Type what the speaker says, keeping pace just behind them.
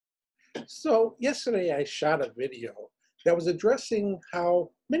So yesterday I shot a video that was addressing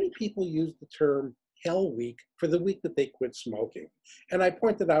how many people use the term hell week for the week that they quit smoking. And I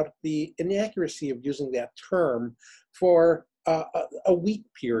pointed out the inaccuracy of using that term for a week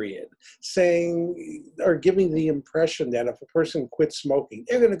period, saying or giving the impression that if a person quits smoking,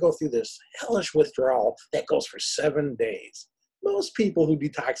 they're going to go through this hellish withdrawal that goes for 7 days. Most people who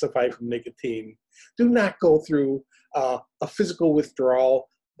detoxify from nicotine do not go through a physical withdrawal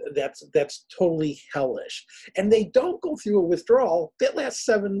that's totally hellish. And they don't go through a withdrawal that lasts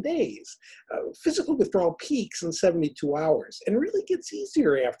 7 days. Physical withdrawal peaks in 72 hours and really gets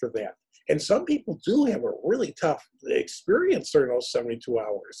easier after that. And some people do have a really tough experience during those 72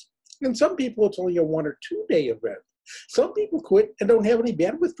 hours. And some people, it's only a 1 or 2 day event. Some people quit and don't have any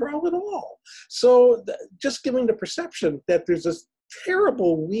bad withdrawal at all. So just giving the perception that there's this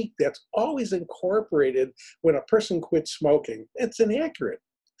terrible week that's always incorporated when a person quits smoking, it's inaccurate.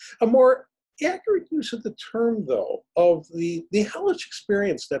 A more accurate use of the term, though, of the hellish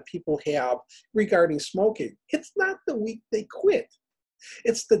experience that people have regarding smoking, it's not the week they quit.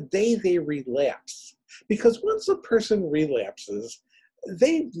 It's the day they relapse. Because once a person relapses,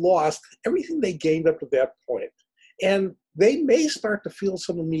 they've lost everything they gained up to that point. And they may start to feel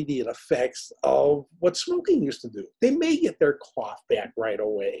some immediate effects of what smoking used to do. They may get their cough back right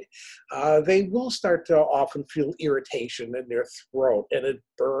away. They will start to often feel irritation in their throat and it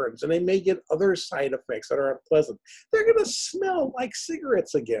burns. And they may get other side effects that are unpleasant. They're going to smell like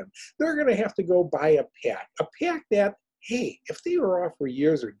cigarettes again. They're going to have to go buy a pack that, hey, if they were off for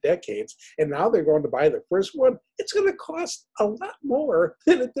years or decades and now they're going to buy their first one, it's going to cost a lot more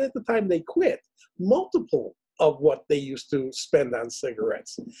than at the time they quit. Multiple of what they used to spend on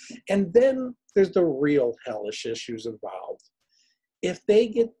cigarettes. And then there's the real hellish issues involved. If they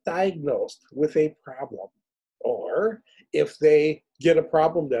get diagnosed with a problem, or if they get a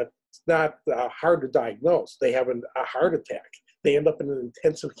problem that's not hard to diagnose, they have a heart attack, they end up in an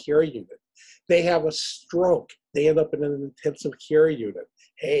intensive care unit. They have a stroke, they end up in an intensive care unit.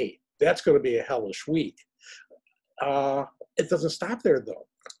 Hey, that's going to be a hellish week. It doesn't stop there, though.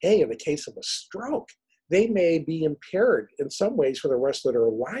 Hey, in the case of a stroke, they may be impaired in some ways for the rest of their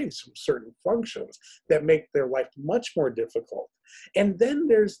lives from certain functions that make their life much more difficult. And then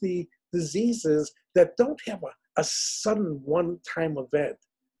there's the diseases that don't have a sudden one-time event.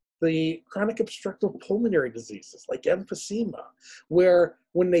 The chronic obstructive pulmonary diseases like emphysema, where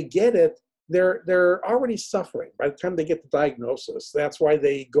when they get it, they're already suffering by the time they get the diagnosis. That's why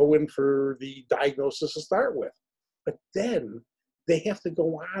they go in for the diagnosis to start with. But then they have to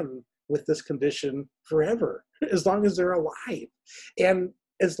go on with this condition forever, as long as they're alive. And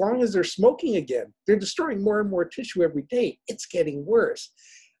as long as they're smoking again, they're destroying more and more tissue every day. It's getting worse.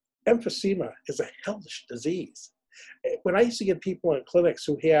 Emphysema is a hellish disease. When I used to get people in clinics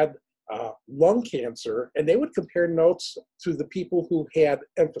who had lung cancer, and they would compare notes to the people who had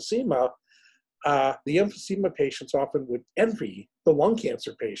emphysema, the emphysema patients often would envy the lung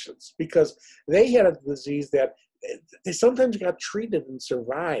cancer patients because they had a disease that they sometimes got treated and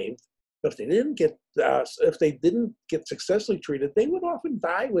survived. But if they didn't get successfully treated, they would often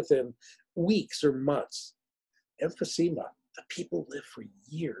die within weeks or months. Emphysema, the people live for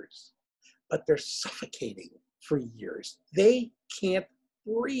years, but they're suffocating for years. They can't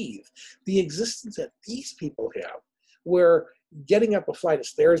breathe. The existence that these people have, where getting up a flight of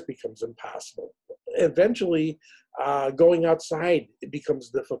stairs becomes impossible. Eventually, going outside, it becomes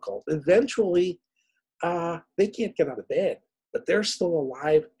difficult. Eventually, they can't get out of bed. But they're still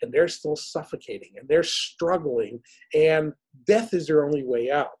alive and they're still suffocating and they're struggling, and death is their only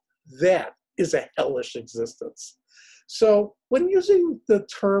way out. That is a hellish existence. So when using the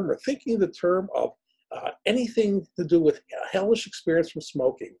term or thinking the term of anything to do with a hellish experience from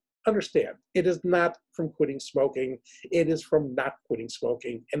smoking, understand it is not from quitting smoking. It is from not quitting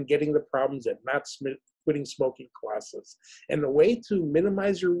smoking and getting the problems that not quitting smoking causes. And the way to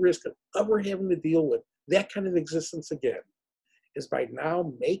minimize your risk of ever having to deal with that kind of existence again is by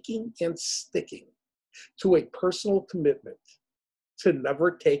now making and sticking to a personal commitment to never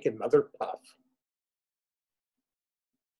take another puff.